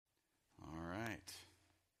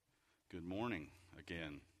Good morning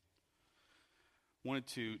again. Wanted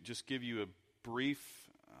to just give you a brief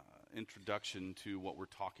introduction to what we're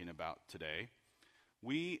talking about today.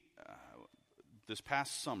 We, this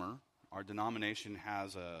past summer, our denomination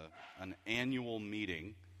has an annual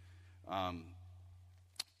meeting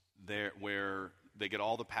there where they get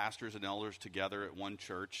all the pastors and elders together at one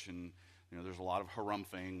church, and there's a lot of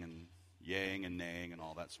harumphing and yaying and naying and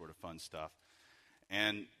all that sort of fun stuff.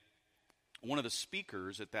 And one of the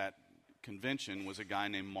speakers at that convention was a guy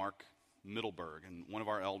named Mark Middleberg, and one of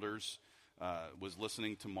our elders was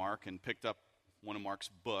listening to Mark and picked up one of Mark's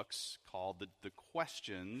books called The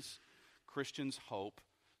Questions Christians Hope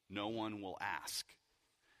No One Will Ask.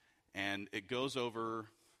 And it goes over,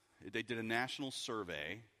 they did a national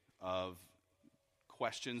survey of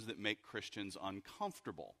questions that make Christians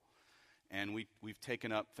uncomfortable. And we've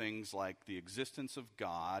taken up things like the existence of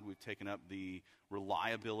God. We've taken up the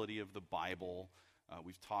reliability of the Bible.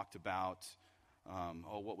 We've talked about,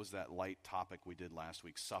 what was that light topic we did last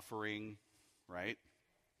week? Suffering, right?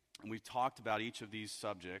 And we've talked about each of these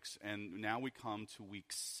subjects. And now we come to week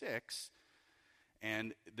 6.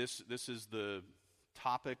 And this is the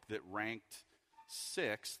topic that ranked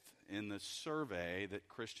 6th in the survey that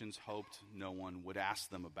Christians hoped no one would ask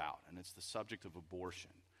them about. And it's the subject of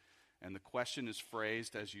abortion. And the question is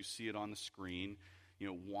phrased as you see it on the screen.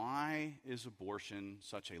 Why is abortion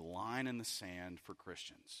such a line in the sand for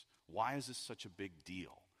Christians? Why is this such a big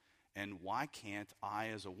deal? And why can't I,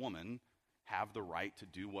 as a woman, have the right to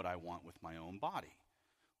do what I want with my own body?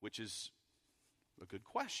 Which is a good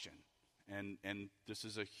question. And this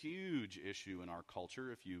is a huge issue in our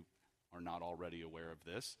culture, if you are not already aware of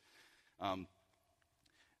this. And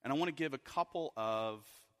I want to give a couple of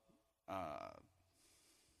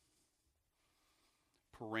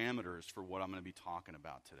parameters for what I'm going to be talking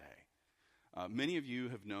about today. Many of you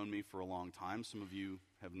have known me for a long time. Some of you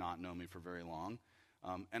have not known me for very long.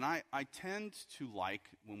 And I tend to like,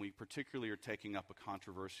 when we particularly are taking up a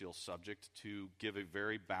controversial subject, to give a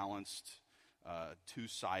very balanced,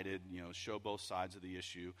 two-sided, show both sides of the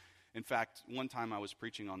issue. In fact, one time I was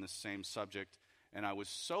preaching on this same subject, and I was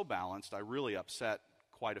so balanced, I really upset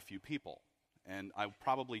quite a few people. And I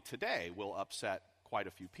probably today will upset quite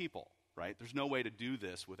a few people. Right? There's no way to do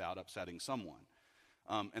this without upsetting someone.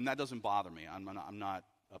 And that doesn't bother me. I'm not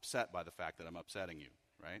upset by the fact that I'm upsetting you,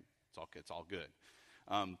 right? It's all good.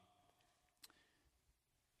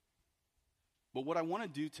 But what I want to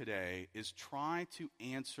do today is try to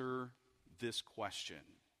answer this question,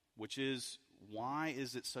 which is, why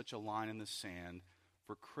is it such a line in the sand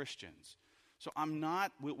for Christians? So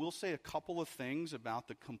we'll say a couple of things about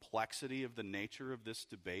the complexity of the nature of this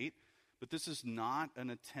debate. But this is not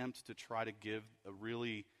an attempt to try to give a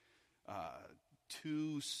really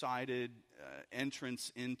two-sided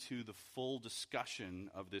entrance into the full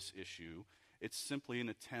discussion of this issue. It's simply an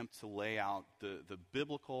attempt to lay out the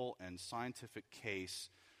biblical and scientific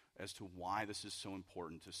case as to why this is so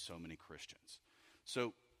important to so many Christians.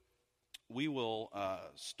 So we will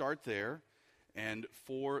start there, and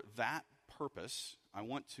for that purpose, I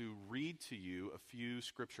want to read to you a few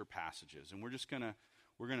scripture passages, and we're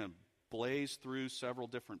going to blaze through several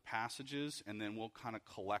different passages, and then we'll kind of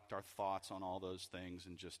collect our thoughts on all those things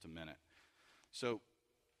in just a minute. So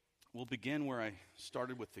we'll begin where I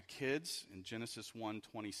started with the kids in Genesis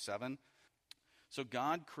 1:27. So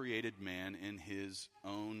God created man in his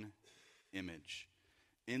own image.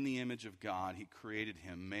 In the image of God, he created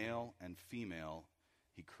him, male and female,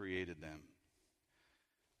 he created them.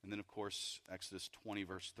 And then, of course, Exodus 20,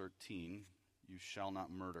 verse 13, you shall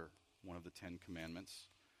not murder, one of the 10 commandments.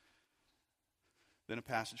 Then a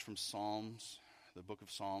passage from Psalms, the book of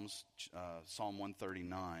Psalms, Psalm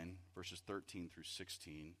 139, verses 13 through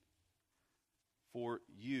 16. For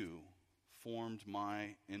you formed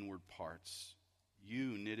my inward parts.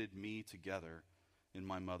 You knitted me together in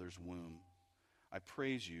my mother's womb. I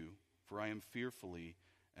praise you, for I am fearfully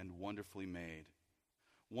and wonderfully made.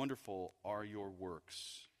 Wonderful are your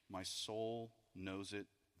works. My soul knows it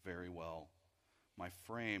very well. My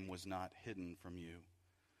frame was not hidden from you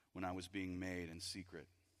when I was being made in secret,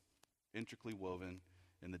 intricately woven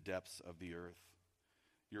in the depths of the earth.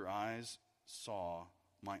 Your eyes saw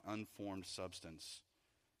my unformed substance.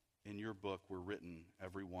 In your book were written,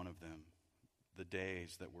 every one of them, the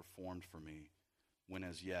days that were formed for me, when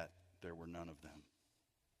as yet there were none of them.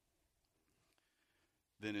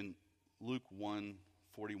 Then in Luke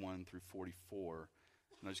 1:41 through 44,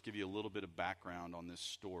 and I'll just give you a little bit of background on this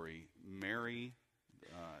story. Mary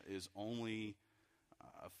is only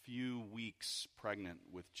a few weeks pregnant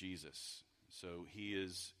with Jesus. So he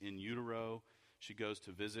is in utero. She goes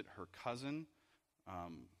to visit her cousin,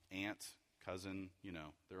 aunt cousin,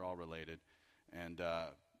 they're all related. And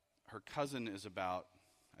her cousin is about,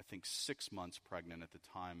 I think, 6 months pregnant at the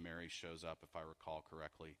time Mary shows up, if I recall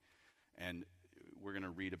correctly. And we're going to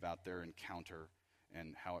read about their encounter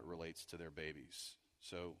and how it relates to their babies.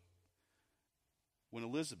 So, when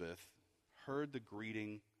Elizabeth heard the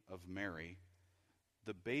greeting of Mary,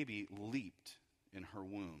 the baby leaped in her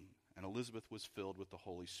womb, and Elizabeth was filled with the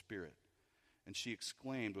Holy Spirit. And she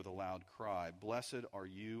exclaimed with a loud cry, "Blessed are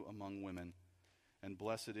you among women, and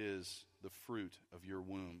blessed is the fruit of your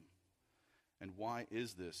womb. And why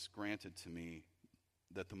is this granted to me,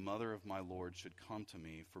 that the mother of my Lord should come to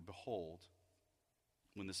me? For behold,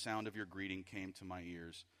 when the sound of your greeting came to my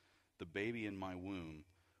ears, the baby in my womb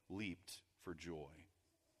leaped for joy."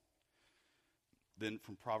 Then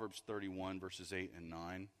from Proverbs 31, verses 8 and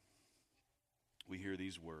 9, we hear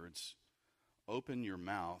these words, "Open your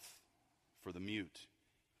mouth for the mute,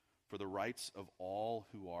 for the rights of all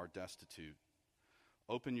who are destitute.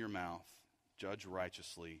 Open your mouth, judge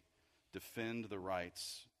righteously, defend the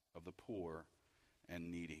rights of the poor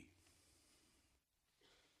and needy."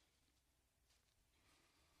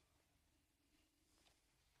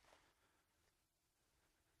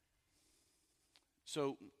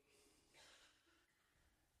 So,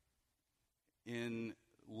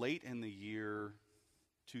 late in the year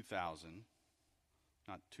 2000,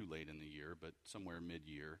 not too late in the year, but somewhere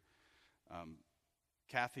mid-year,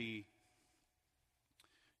 Kathy,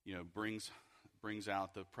 brings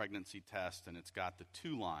out the pregnancy test, and it's got the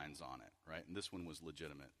 2 lines on it, right? And this one was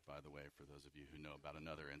legitimate, by the way, for those of you who know about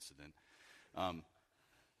another incident.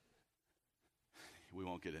 We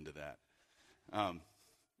won't get into that.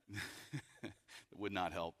 It would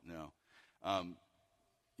not help, no.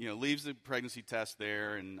 Leaves the pregnancy test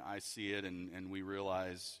there, and I see it, and we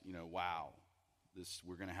realize, wow,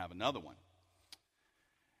 we're going to have another one.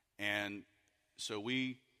 And so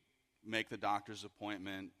we make the doctor's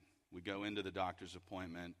appointment. We go into the doctor's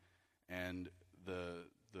appointment, and the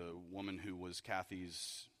woman who was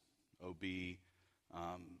Kathy's OB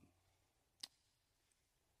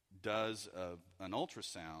does an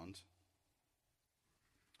ultrasound.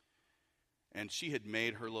 And she had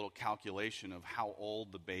made her little calculation of how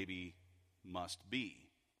old the baby must be.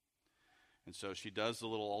 And so she does the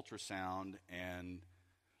little ultrasound and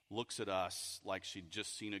looks at us like she'd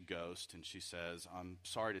just seen a ghost, and she says, "I'm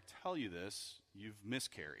sorry to tell you this, you've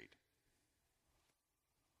miscarried."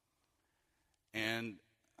 And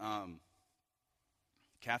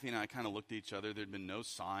Kathy and I kind of looked at each other. There'd been no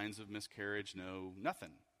signs of miscarriage,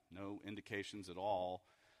 nothing, no indications at all.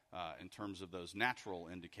 In terms of those natural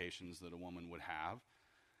indications that a woman would have.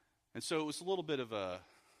 And so it was a little bit of a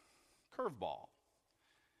curveball.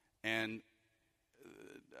 And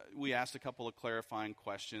we asked a couple of clarifying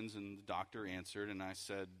questions, and the doctor answered, and I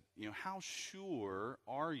said, "How sure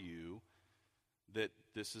are you that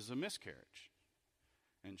this is a miscarriage?"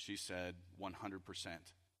 And she said,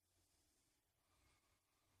 100%.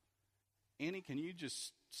 Annie, can you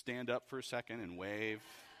just stand up for a second and wave?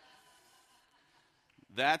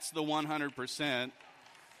 That's the 100%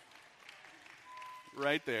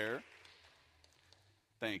 right there.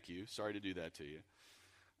 Thank you. Sorry to do that to you.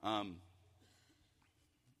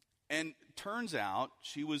 And turns out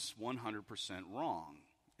she was 100% wrong.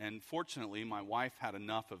 And fortunately, my wife had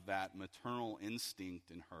enough of that maternal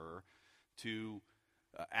instinct in her to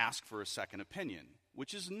ask for a second opinion,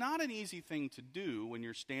 which is not an easy thing to do when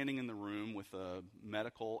you're standing in the room with a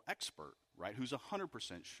medical expert, right, who's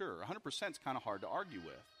 100% sure. 100% is kind of hard to argue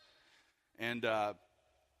with. And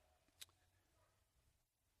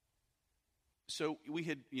so we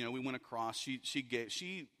went across.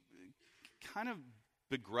 She kind of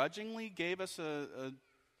begrudgingly gave us a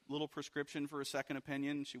little prescription for a second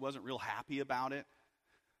opinion. She wasn't real happy about it.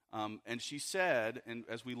 And she said, and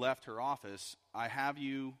as we left her office,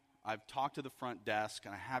 I've talked to the front desk,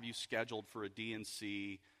 and I have you scheduled for a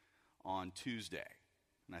D&C on Tuesday.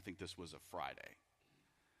 And I think this was a Friday.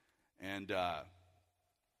 And, and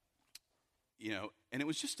it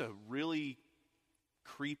was just a really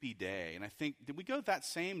creepy day. And I think, did we go that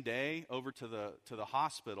same day over to the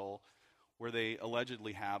hospital where they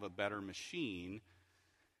allegedly have a better machine?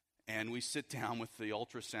 And we sit down with the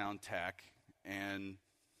ultrasound tech, and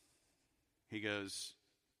he goes,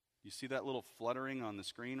 "You see that little fluttering on the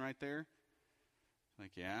screen right there?"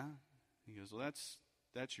 Like, "Yeah." He goes, "Well,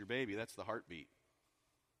 that's your baby. That's the heartbeat."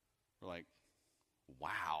 We're like,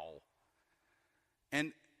 wow.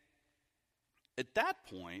 And at that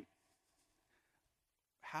point,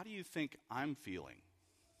 how do you think I'm feeling?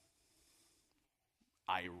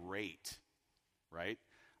 Irate, right?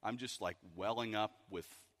 I'm just like welling up with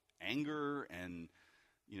anger and,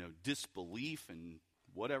 disbelief and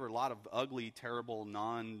whatever, a lot of ugly, terrible,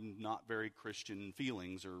 not very Christian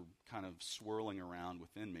feelings are kind of swirling around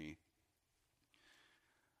within me.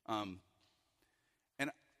 And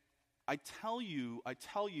I tell you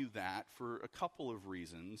that for a couple of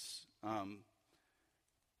reasons.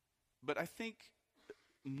 But I think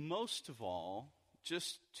most of all,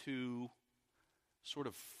 just to sort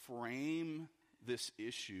of frame this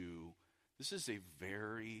issue, this is a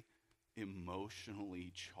very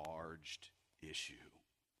emotionally charged issue.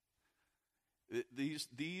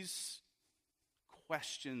 These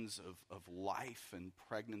questions of life and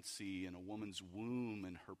pregnancy and a woman's womb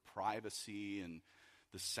and her privacy and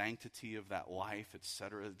the sanctity of that life,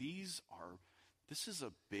 etc., this is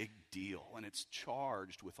a big deal, and it's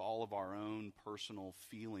charged with all of our own personal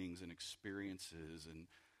feelings and experiences. And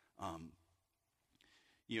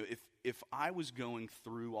if I was going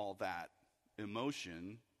through all that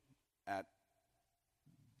emotion at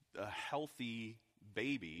a healthy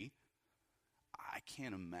baby, I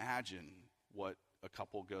can't imagine what a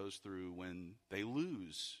couple goes through when they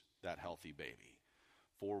lose that healthy baby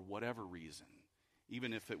for whatever reason.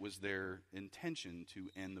 Even if it was their intention to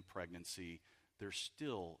end the pregnancy, there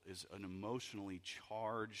still is an emotionally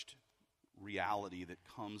charged reality that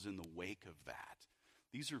comes in the wake of that.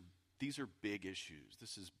 These are big issues.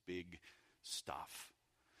 This is big stuff.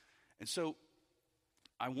 And so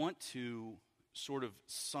I want to sort of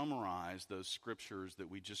summarize those scriptures that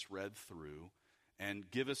we just read through and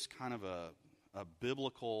give us kind of a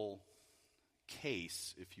biblical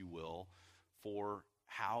case, if you will, for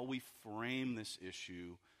how we frame this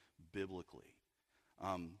issue biblically.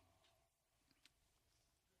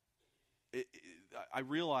 I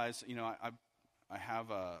realize, I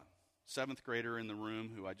have a seventh grader in the room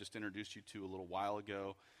who I just introduced you to a little while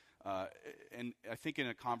ago. And I think in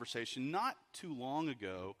a conversation not too long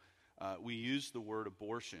ago, we used the word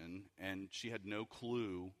abortion, and she had no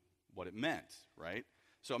clue what it meant, right?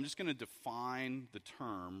 So I'm just going to define the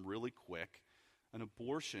term really quick. An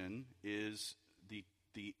abortion is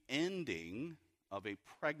the ending of a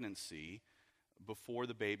pregnancy before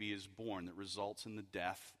the baby is born that results in the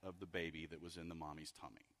death of the baby that was in the mommy's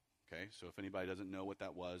tummy. Okay, so if anybody doesn't know what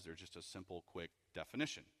that was, there's just a simple, quick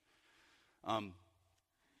definition.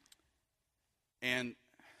 And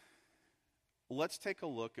let's take a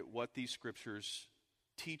look at what these scriptures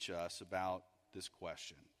teach us about this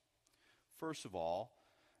question. First of all,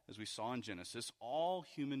 as we saw in Genesis, all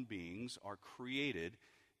human beings are created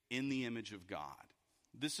in the image of God.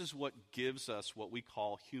 This is what gives us what we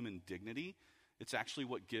call human dignity. It's actually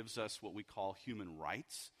what gives us what we call human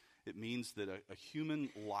rights. It means that a human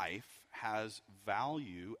life has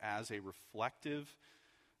value as a reflective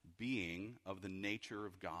being of the nature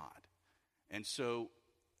of God. And so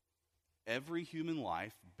every human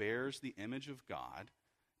life bears the image of God,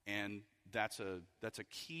 and that's a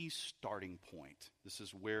key starting point. This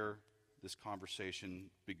is where this conversation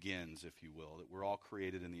begins, if you will, that we're all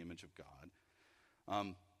created in the image of God.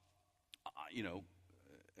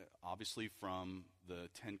 Obviously from the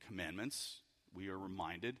Ten Commandments, we are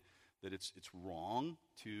reminded that it's wrong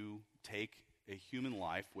to take a human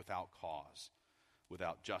life without cause,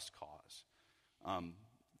 without just cause.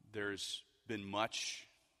 There's been much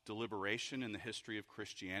deliberation in the history of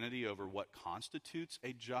Christianity over what constitutes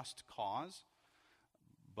a just cause,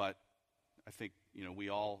 but I think we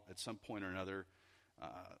all, at some point or another,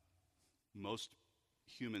 most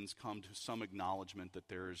humans come to some acknowledgement that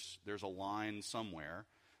there's a line somewhere.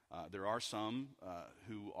 There are some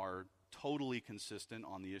who are totally consistent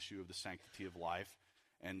on the issue of the sanctity of life,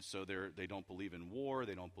 and so they don't believe in war,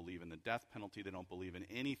 they don't believe in the death penalty, they don't believe in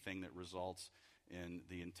anything that results in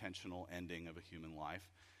the intentional ending of a human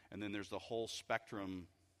life. And then there's the whole spectrum.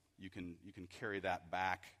 You can carry that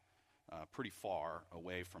back pretty far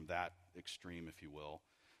away from that extreme, if you will.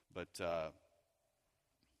 But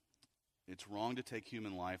it's wrong to take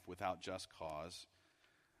human life without just cause.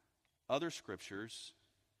 Other scriptures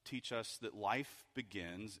teach us that life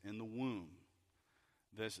begins in the womb.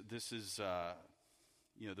 This is,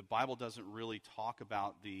 the Bible doesn't really talk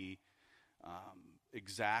about the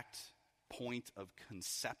exact point of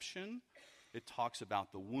conception. It talks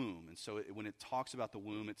about the womb. And so when it talks about the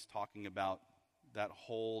womb, it's talking about that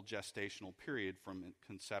whole gestational period from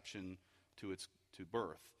conception to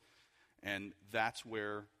birth. And that's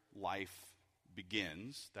where life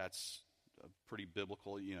begins. That's a pretty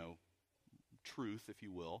biblical, truth, if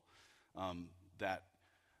you will. That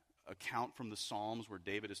account from the Psalms where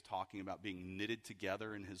David is talking about being knitted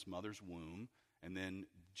together in his mother's womb, and then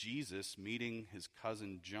Jesus meeting his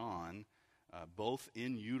cousin John, both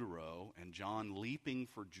in utero, and John leaping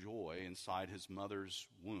for joy inside his mother's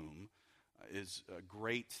womb, is a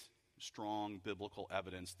great strong biblical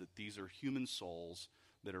evidence that these are human souls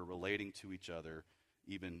that are relating to each other,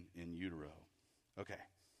 even in utero. Okay.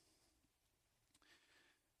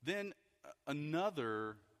 Then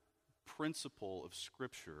another principle of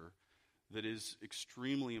Scripture that is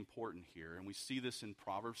extremely important here, and we see this in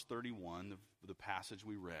Proverbs 31, the passage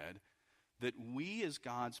we read, that we as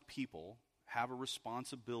God's people have a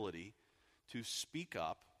responsibility to speak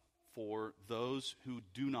up for those who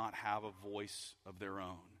do not have a voice of their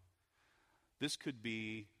own. This could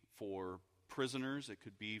be for prisoners, it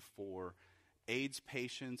could be for AIDS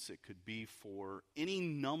patients, it could be for any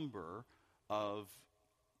number of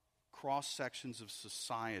cross-sections of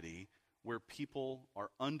society where people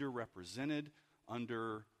are underrepresented,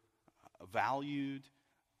 undervalued,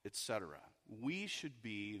 etc. We should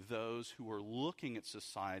be those who are looking at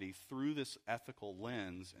society through this ethical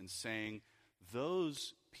lens and saying,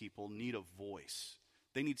 those people need a voice.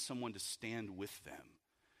 They need someone to stand with them.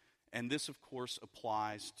 And this, of course,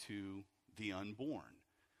 applies to the unborn,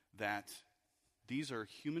 that these are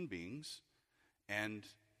human beings, and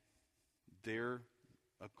they're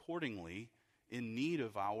accordingly in need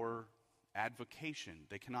of our advocation.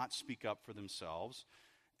 They cannot speak up for themselves.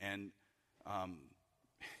 And, I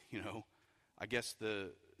guess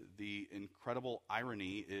the incredible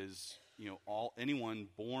irony is, anyone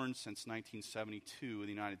born since 1972 in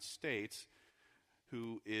the United States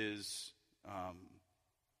who is,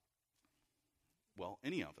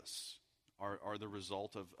 any of us are the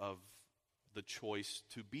result of the choice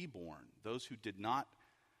to be born. Those who did not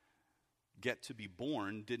get to be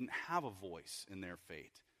born didn't have a voice in their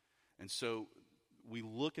fate. And so we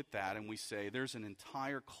look at that and we say there's an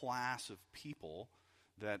entire class of people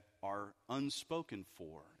that are unspoken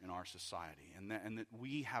for in our society, and that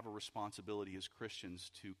we have a responsibility as Christians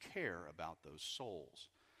to care about those souls.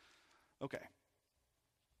 Okay.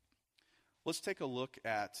 Let's take a look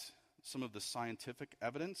at some of the scientific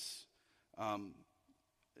evidence,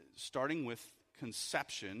 starting with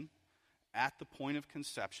conception. At the point of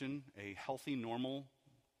conception, a healthy, normal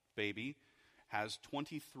baby has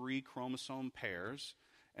 23 chromosome pairs,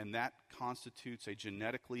 and that constitutes a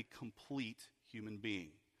genetically complete human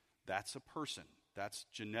being. That's a person. That's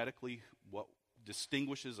genetically what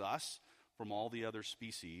distinguishes us from all the other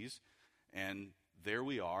species. And there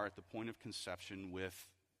we are at the point of conception with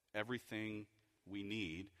everything we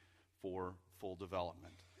need for full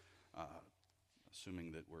development,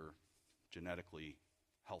 assuming that we're genetically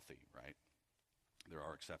healthy, right? There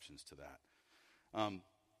are exceptions to that.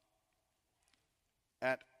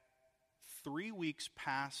 At 3 weeks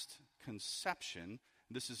past conception,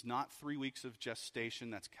 this is not 3 weeks of gestation.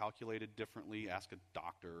 That's calculated differently. Ask a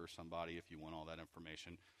doctor or somebody if you want all that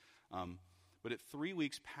information. But at 3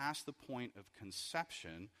 weeks past the point of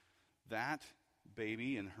conception, that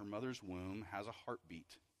baby in her mother's womb has a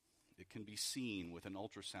heartbeat. It can be seen with an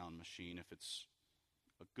ultrasound machine if it's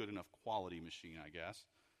a good enough quality machine, I guess.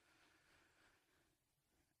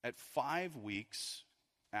 At 5 weeks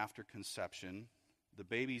after conception, the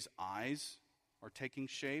baby's eyes are taking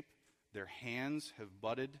shape, their hands have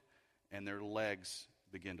budded, and their legs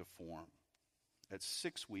begin to form. At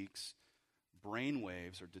 6 weeks, brain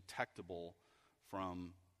waves are detectable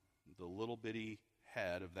from the little bitty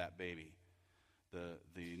head of that baby. The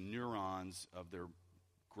neurons of their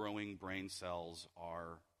growing brain cells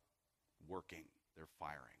are working. They're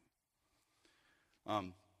firing.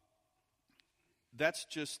 That's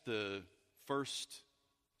just the first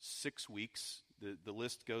 6 weeks. The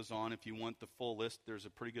list goes on. If you want the full list, there's a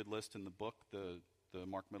pretty good list in the book, the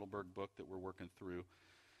Mark Mittelberg book that we're working through.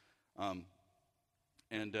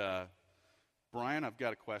 Brian, I've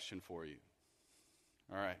got a question for you.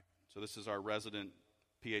 All right. So this is our resident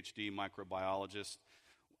PhD microbiologist.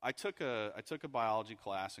 I took a biology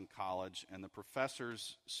class in college, and the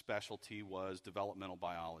professor's specialty was developmental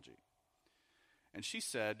biology. And she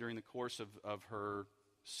said during the course of her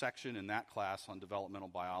section in that class on developmental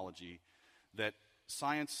biology that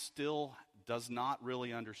science still does not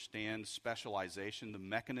really understand specialization, the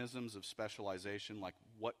mechanisms of specialization, like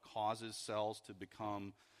what causes cells to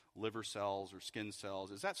become liver cells or skin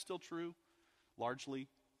cells. Is that still true, largely?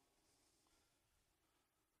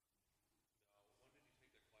 When did you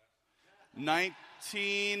take that class?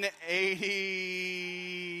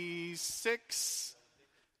 1986.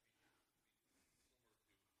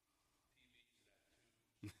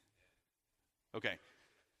 Okay.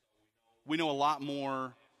 We know a lot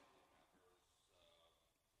more.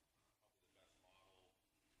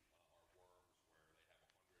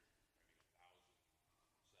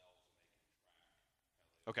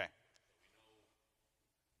 Okay.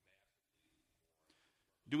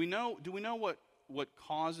 Do we know what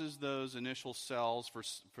causes those initial cells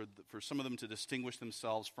for some of them to distinguish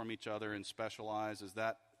themselves from each other and specialize? Is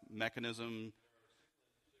that mechanism?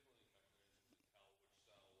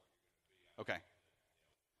 Okay.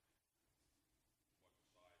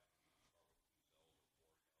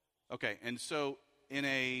 Okay, and so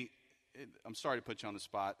I'm sorry to put you on the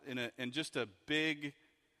spot. In just a big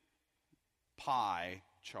pie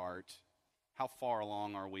chart, how far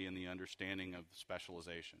along are we in the understanding of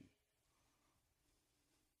specialization?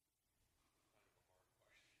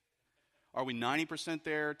 Are we 90%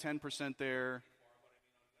 there, 10% there?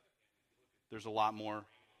 There's a lot more.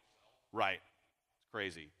 Right. It's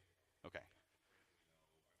crazy. Okay.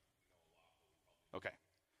 Okay.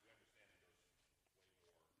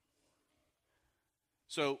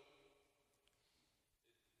 So,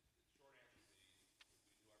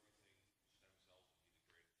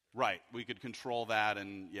 right, we could control that,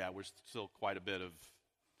 and yeah, we're still quite a bit of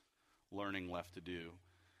learning left to do.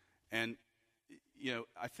 And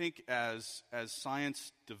I think as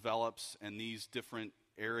science develops and these different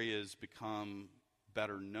areas become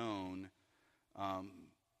better known,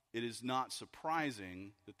 it is not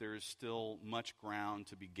surprising that there is still much ground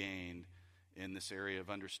to be gained in this area of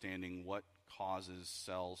understanding what causes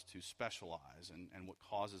cells to specialize and what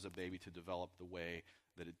causes a baby to develop the way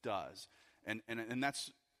that it does. And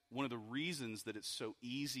that's one of the reasons that it's so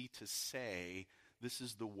easy to say this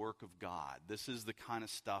is the work of God. This is the kind of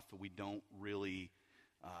stuff that we don't really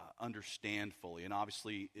understand fully. And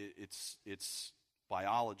obviously it's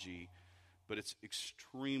biology, but it's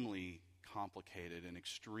extremely complicated and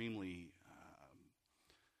extremely,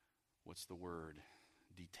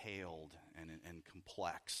 detailed and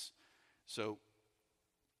complex. So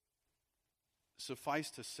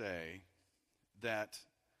suffice to say that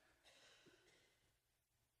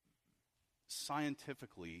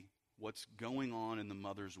scientifically, what's going on in the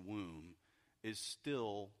mother's womb is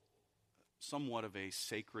still somewhat of a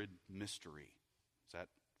sacred mystery. Is that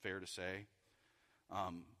fair to say?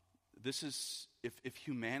 This is, if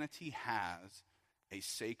humanity has a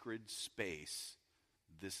sacred space,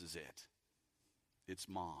 this is it. It's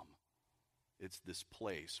mom. It's this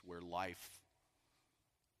place where life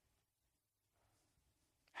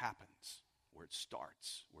happens, where it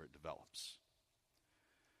starts, where it develops.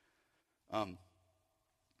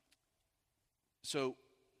 So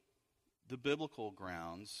the biblical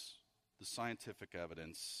grounds, the scientific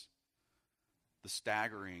evidence, the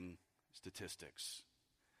staggering statistics.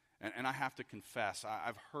 And I have to confess,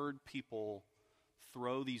 I've heard people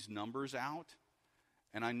throw these numbers out,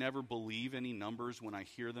 and I never believe any numbers when I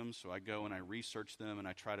hear them, so I go and I research them, and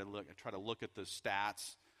I try to look at the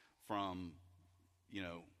stats from,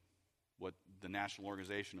 what the National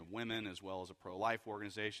Organization of Women as well as a pro-life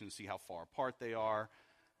organization, see how far apart they are.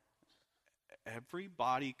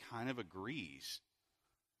 Everybody kind of agrees.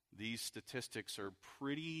 These statistics are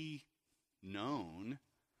pretty known,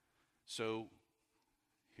 so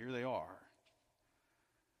here they are.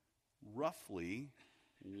 Roughly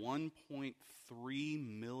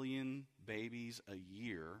 1.3 million babies a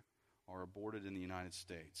year are aborted in the United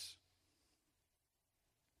States.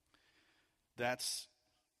 That's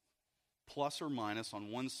plus or minus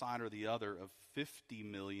on one side or the other of 50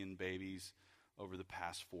 million babies over the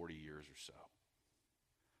past 40 years or so.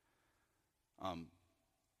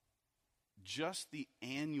 Just the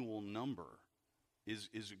annual number is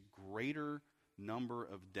a greater number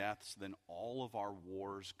of deaths than all of our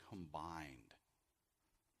wars combined.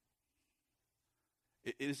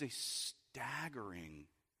 It is a staggering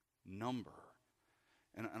number.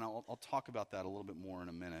 And I'll talk about that a little bit more in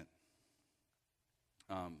a minute.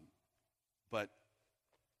 But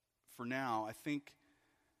for now, I think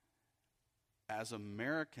as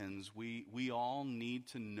Americans, we all need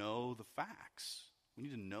to know the facts. We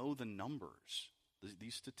need to know the numbers.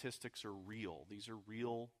 These statistics are real. These are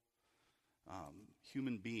real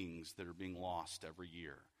human beings that are being lost every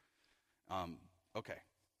year. Okay.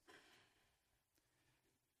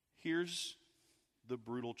 Here's the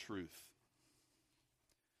brutal truth.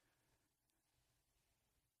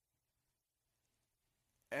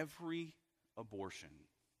 Every abortion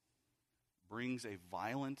brings a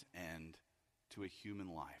violent end to a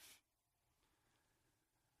human life.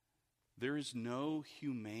 There is no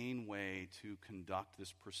humane way to conduct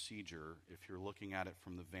this procedure if you're looking at it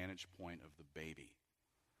from the vantage point of the baby.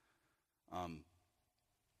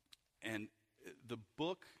 And the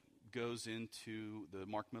book goes into, the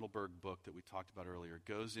Mark Mittelberg book that we talked about earlier,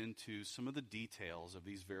 goes into some of the details of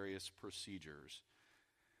these various procedures.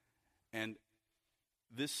 And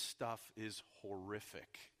this stuff is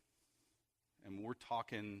horrific. And we're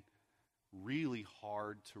talking really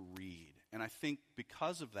hard to read. And I think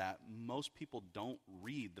because of that, most people don't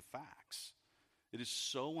read the facts. It is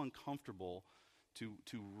so uncomfortable to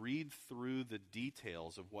read through the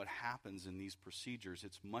details of what happens in these procedures.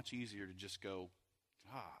 It's much easier to just go,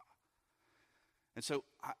 And so,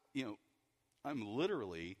 I'm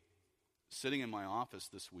literally sitting in my office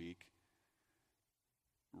this week,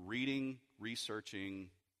 reading, researching,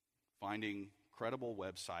 finding credible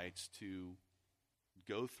websites to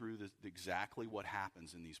go through exactly what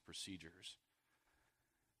happens in these procedures.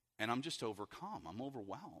 And I'm just overcome. I'm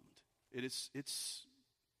overwhelmed. It's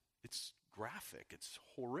graphic. It's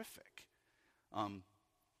horrific.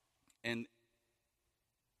 And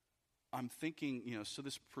I'm thinking, so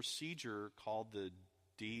this procedure called the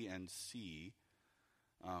D&C,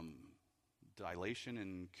 dilation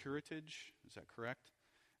and curettage, is that correct?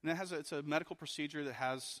 And it's a medical procedure that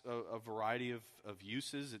has a variety of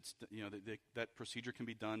uses. It's, that procedure can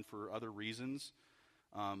be done for other reasons.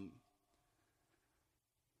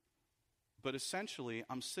 But essentially,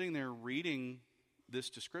 I'm sitting there reading this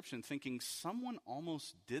description thinking someone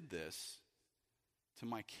almost did this to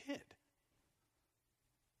my kid.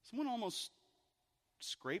 Someone almost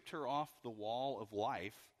scraped her off the wall of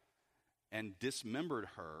life and dismembered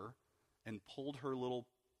her and pulled her little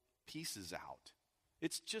pieces out.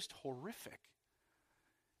 It's just horrific.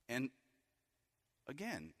 And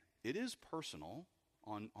again, it is personal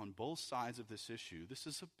on both sides of this issue. This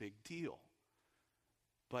is a big deal.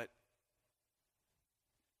 But,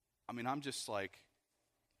 I'm just like,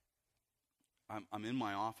 I'm in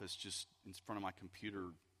my office just in front of my computer,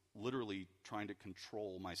 literally trying to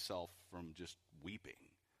control myself from just weeping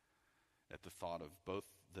at the thought of both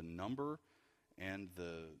the number and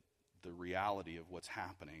the reality of what's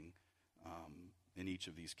happening in each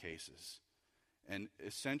of these cases. And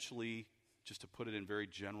essentially, just to put it in very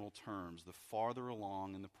general terms, the farther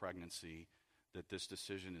along in the pregnancy that this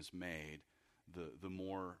decision is made, the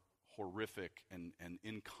more horrific and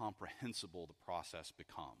incomprehensible the process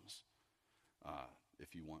becomes,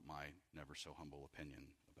 if you want my never so humble opinion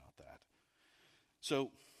about that.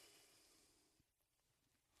 So,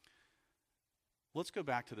 let's go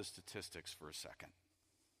back to the statistics for a second.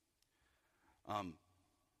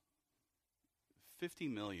 50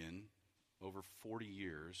 million over 40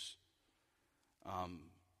 years.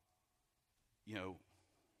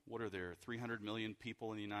 What are there? 300 million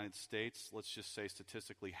people in the United States. Let's just say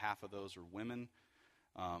statistically half of those are women.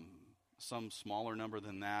 Some smaller number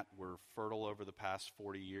than that were fertile over the past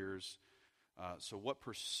 40 years. So what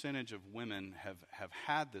percentage of women have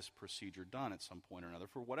had this procedure done at some point or another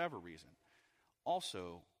for whatever reason?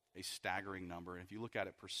 Also a staggering number. And if you look at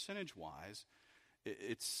it percentage-wise,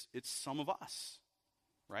 it's some of us,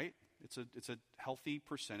 right? It's a healthy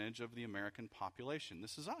percentage of the American population.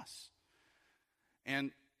 This is us.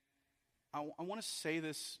 And I want to say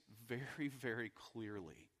this very, very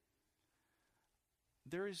clearly.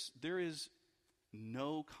 There is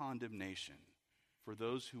no condemnation for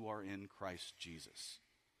those who are in Christ Jesus.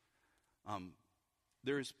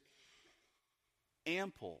 There is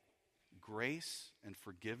ample grace and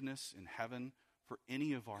forgiveness in heaven for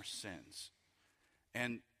any of our sins.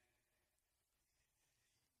 And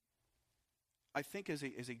I think as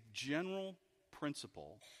a general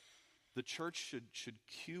principle, the church should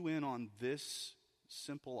cue in on this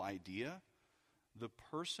simple idea. The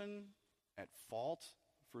person at fault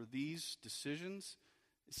for these decisions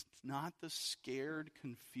is not the scared,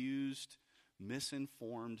 confused,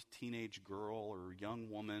 misinformed teenage girl or young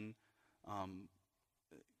woman.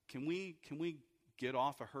 Can we get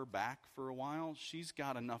off of her back for a while? She's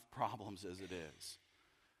got enough problems as it is.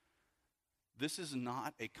 This is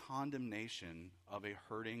not a condemnation of a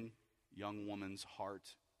hurting young woman's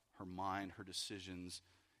heart, her mind, her decisions.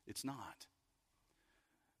 It's not.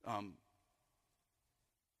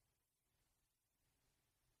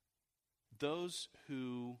 Those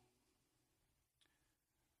who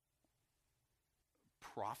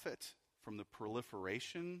profit from the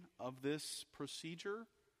proliferation of this procedure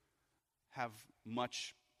have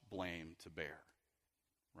much blame to bear,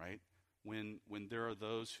 right? When there are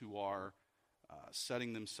those who are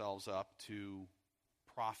setting themselves up to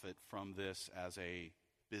profit from this as a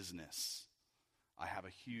business, I have a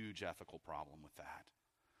huge ethical problem with that.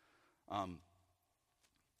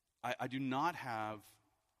 I do not have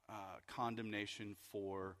condemnation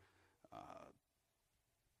for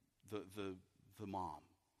the mom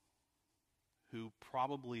who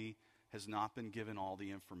probably has not been given all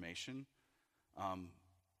the information,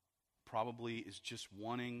 probably is just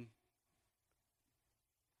wanting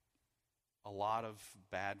a lot of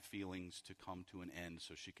bad feelings to come to an end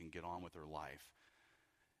so she can get on with her life.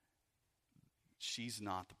 She's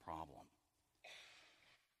not the problem.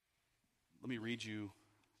 Let me read you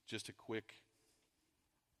just a quick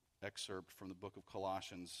excerpt from the book of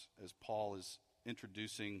Colossians. As Paul is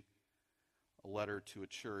introducing a letter to a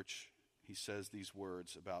church, he says these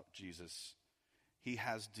words about Jesus. He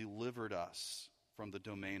has delivered us from the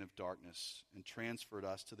domain of darkness and transferred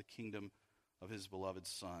us to the kingdom of his beloved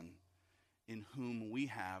Son, in whom we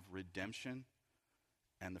have redemption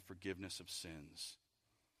and the forgiveness of sins.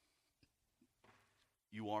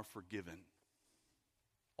 You are forgiven.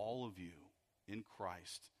 All of you in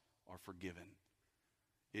Christ are forgiven.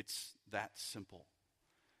 It's that simple.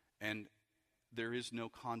 And there is no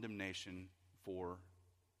condemnation for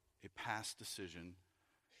a past decision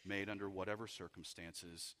made under whatever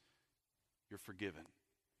circumstances. You're forgiven.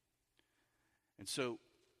 And so,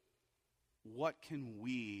 what can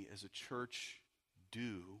we as a church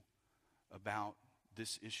do about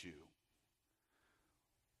this issue?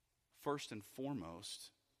 First and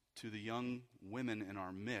foremost, to the young women in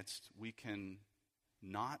our midst, we can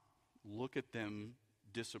not look at them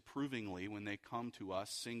disapprovingly when they come to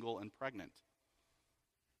us single and pregnant.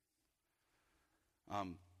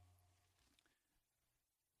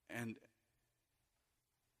 And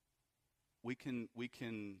we can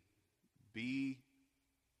be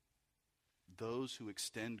those who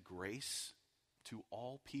extend grace to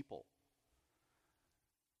all people.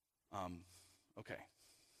 Okay.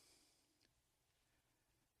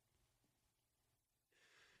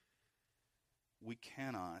 We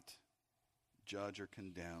cannot judge or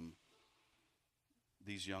condemn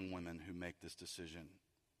these young women who make this decision.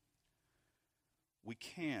 We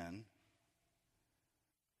can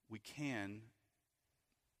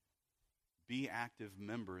be active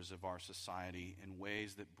members of our society in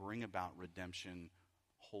ways that bring about redemption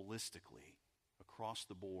holistically across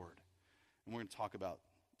the board. And we're going to talk about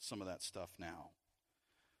some of that stuff now.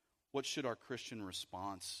 What should our Christian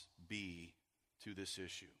response be to this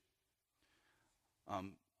issue?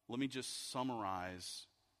 Let me just summarize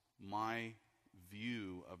my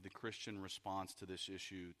view of the Christian response to this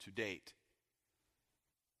issue to date.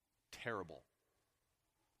 Terrible.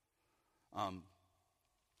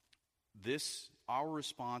 Our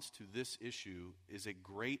response to this issue is a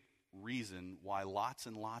great reason why lots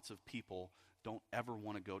and lots of people don't ever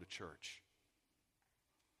want to go to church.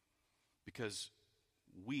 Because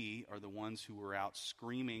we are the ones who are out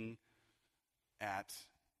screaming at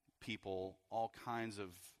people all kinds of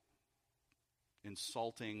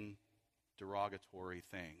insulting, derogatory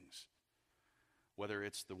things. Whether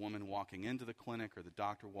it's the woman walking into the clinic or the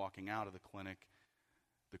doctor walking out of the clinic,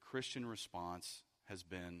 the Christian response has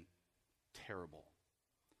been terrible.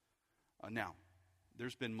 Now,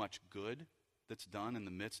 there's been much good that's done in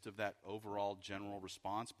the midst of that overall general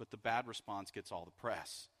response, but the bad response gets all the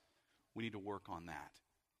press. We need to work on that.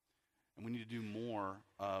 And we need to do more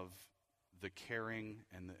of the caring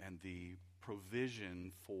and the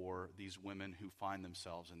provision for these women who find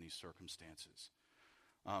themselves in these circumstances.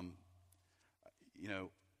 I'll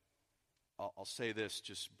say this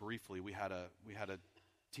just briefly. We had a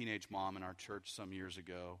teenage mom in our church some years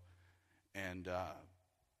ago, and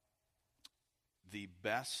the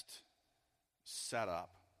best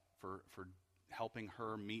setup for helping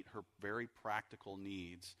her meet her very practical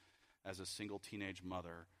needs as a single teenage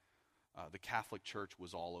mother, the Catholic Church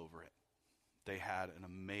was all over it. They had an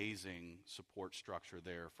amazing support structure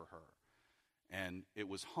there for her. And it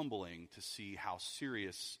was humbling to see how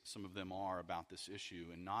serious some of them are about this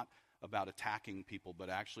issue, and not about attacking people,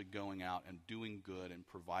 but actually going out and doing good and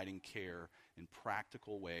providing care in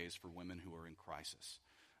practical ways for women who are in crisis.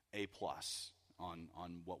 A+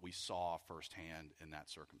 on what we saw firsthand in that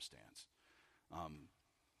circumstance.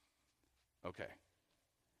 Okay.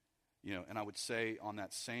 And I would say on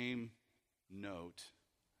that same note,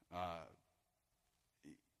 I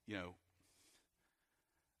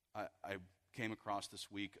came across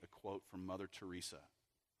this week a quote from Mother Teresa.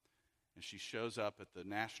 And she shows up at the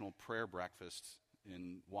National Prayer Breakfast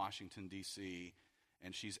in Washington, D.C.,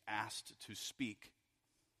 and she's asked to speak.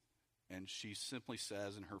 And she simply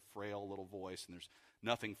says in her frail little voice, and there's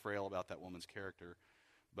nothing frail about that woman's character,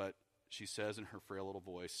 but she says in her frail little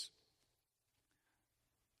voice,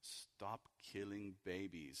 "Stop killing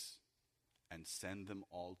babies and send them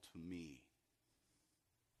all to me."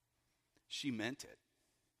 She meant it.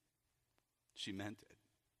 She meant it.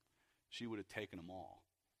 She would have taken them all.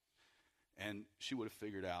 And she would have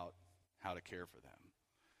figured out how to care for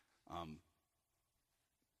them.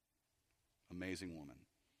 Amazing woman.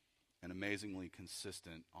 And amazingly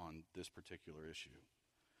consistent on this particular issue.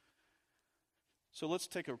 So let's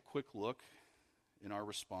take a quick look in our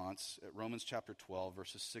response at Romans chapter 12,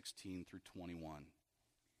 verses 16 through 21.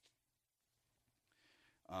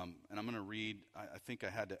 And I'm going to read, I think I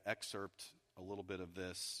had to excerpt a little bit of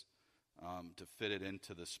this to fit it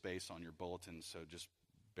into the space on your bulletin, so just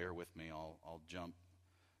bear with me. I'll jump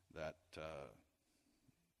that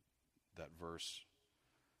verse.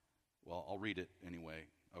 Well, I'll read it anyway.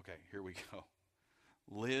 Okay, here we go.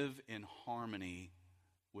 Live in harmony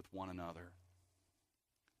with one another.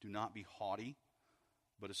 Do not be haughty,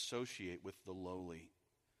 but associate with the lowly.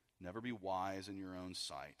 Never be wise in your own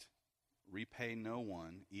sight. Repay no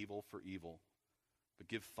one evil for evil, but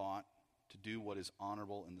give thought to do what is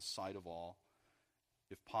honorable in the sight of all.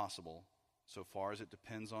 If possible, so far as it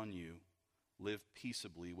depends on you, live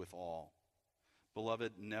peaceably with all.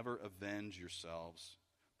 Beloved, never avenge yourselves,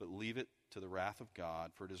 but leave it to the wrath of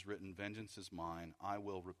God, for it is written, "Vengeance is mine, I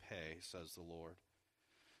will repay," says the Lord.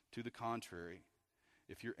 To the contrary,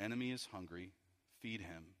 if your enemy is hungry, feed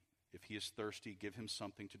him. If he is thirsty, give him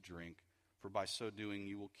something to drink, for by so doing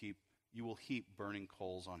you will heap burning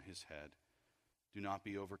coals on his head. Do not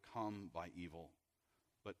be overcome by evil,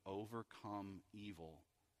 but overcome evil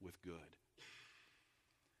with good.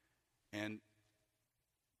 And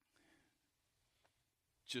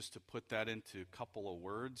just to put that into a couple of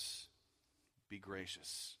words, be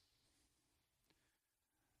gracious.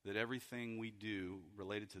 That everything we do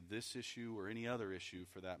related to this issue or any other issue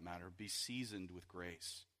for that matter be seasoned with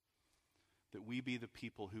grace. That we be the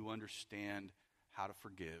people who understand how to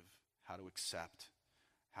forgive, how to accept,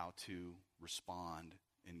 how to respond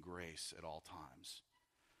in grace at all times.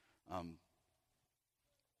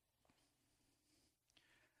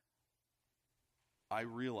 I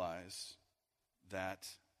realize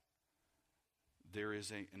that there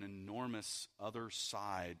is an enormous other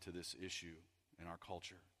side to this issue in our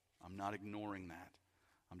culture. I'm not ignoring that.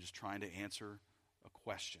 I'm just trying to answer a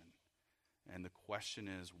question. And the question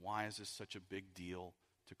is, why is this such a big deal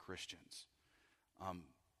to Christians?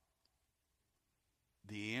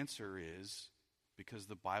 The answer is because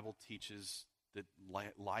the Bible teaches that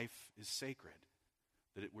life is sacred,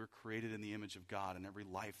 that we're created in the image of God and every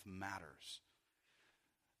life matters.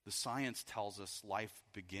 The science tells us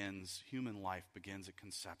human life begins at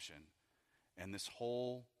conception, and this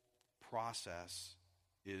whole process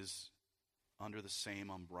is under the same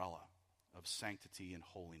umbrella of sanctity and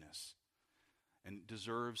holiness, and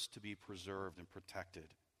deserves to be preserved and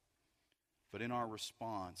protected. But in our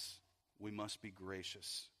response, we must be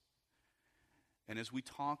gracious. And as we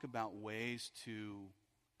talk about ways to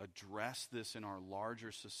address this in our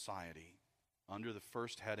larger society, under the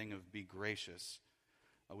first heading of be gracious,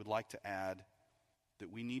 I would like to add that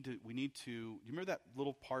we need to, you remember that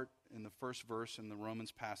little part in the first verse in the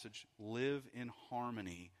Romans passage? Live in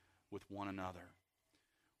harmony with one another.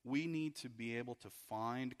 We need to be able to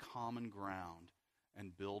find common ground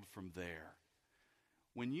and build from there.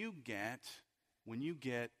 When you get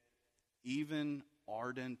even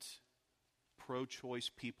ardent pro-choice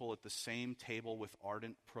people at the same table with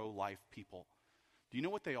ardent pro-life people, do you know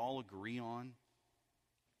what they all agree on?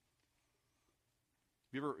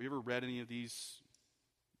 You ever read any of these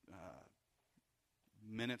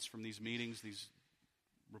minutes from these meetings, these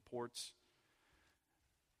reports?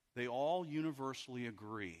 They all universally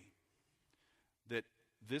agree that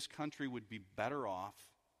this country would be better off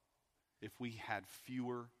if we had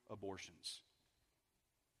fewer abortions.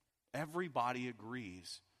 Everybody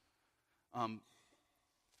agrees.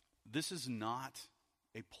 This is not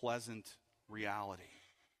a pleasant reality.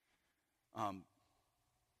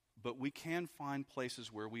 But we can find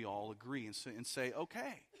places where we all agree and say,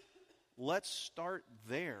 okay, let's start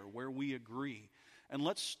there where we agree. And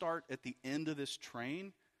let's start at the end of this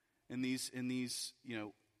train in these,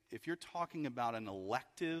 if you're talking about an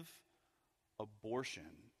elective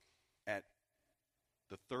abortion at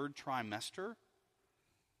the third trimester,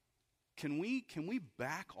 can we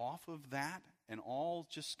back off of that and all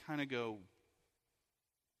just kind of go,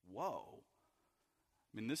 whoa.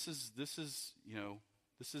 I mean, this is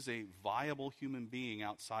a viable human being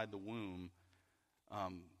outside the womb.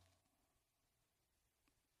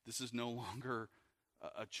 This is no longer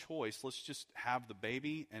a choice. Let's just have the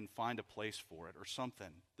baby and find a place for it or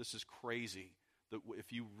something. This is crazy.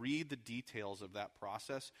 If you read the details of that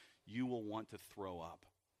process, you will want to throw up.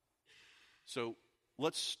 So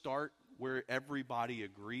let's start where everybody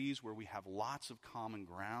agrees, where we have lots of common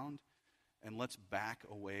ground, and let's back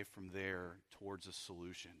away from there towards a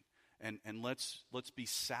solution. And let's be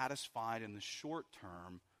satisfied in the short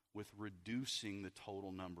term with reducing the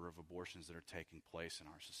total number of abortions that are taking place in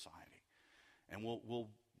our society. And we'll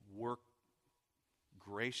work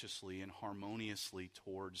graciously and harmoniously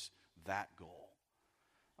towards that goal.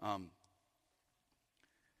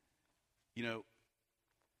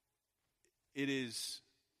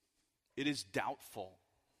 It is doubtful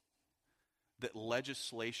that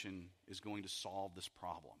legislation is going to solve this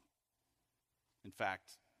problem. In fact,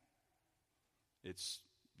 it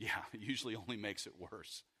usually only makes it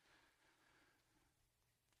worse.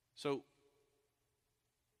 So,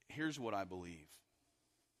 here's what I believe.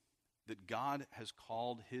 That God has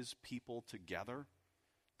called his people together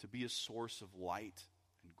to be a source of light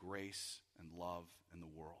and grace and love in the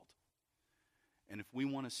world. And if we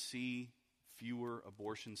want to see fewer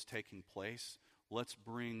abortions taking place, let's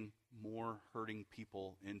bring more hurting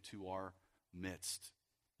people into our midst.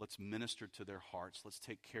 Let's minister to their hearts. Let's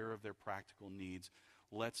take care of their practical needs.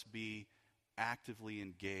 Let's be actively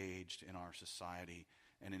engaged in our society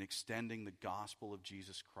and in extending the gospel of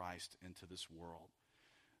Jesus Christ into this world.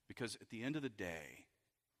 Because at the end of the day,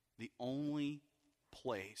 the only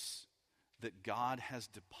place that God has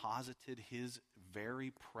deposited his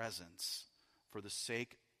very presence for the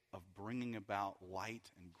sake of bringing about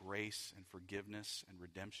light and grace and forgiveness and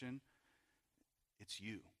redemption, it's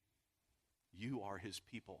you. You are his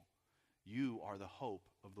people. You are the hope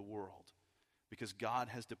of the world. Because God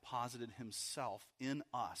has deposited himself in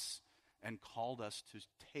us and called us to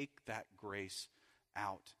take that grace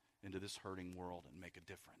out into this hurting world and make a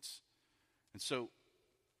difference. And so,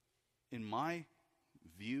 in my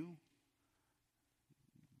view,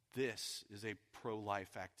 this is a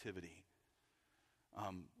pro-life activity.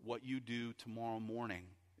 What you do tomorrow morning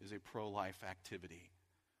is a pro-life activity.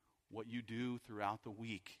 What you do throughout the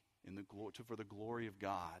week for the glory of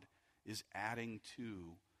God is adding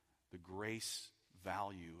to the grace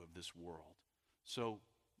value of this world. So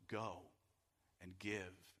go and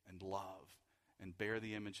give and love and bear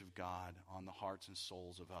the image of God on the hearts and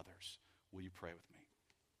souls of others. Will you pray with me?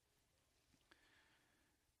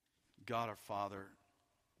 God our Father,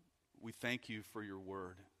 we thank you for your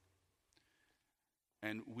word.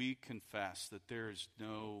 And we confess that there is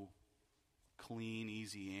no clean,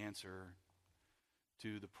 easy answer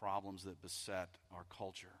to the problems that beset our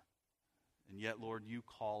culture. And yet, Lord, you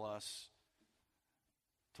call us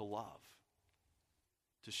to love,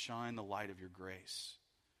 to shine the light of your grace,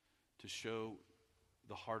 to show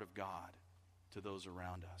the heart of God to those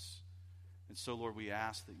around us. And so, Lord, we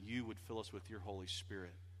ask that you would fill us with your Holy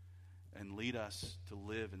Spirit and lead us to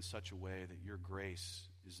live in such a way that your grace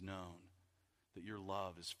is known, that your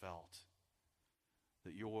love is felt,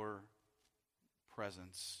 that your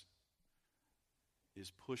presence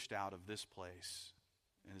is pushed out of this place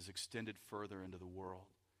and is extended further into the world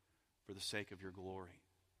for the sake of your glory,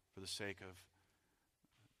 for the sake of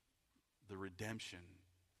the redemption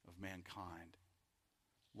of mankind.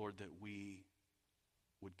 Lord, that we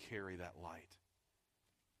would carry that light.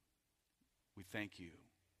 We thank you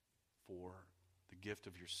for the gift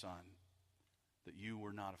of your Son, that you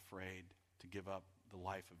were not afraid to give up the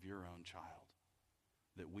life of your own child,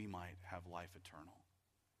 that we might have life eternal.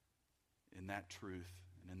 In that truth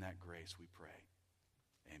and in that grace we pray.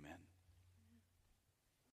 Amen.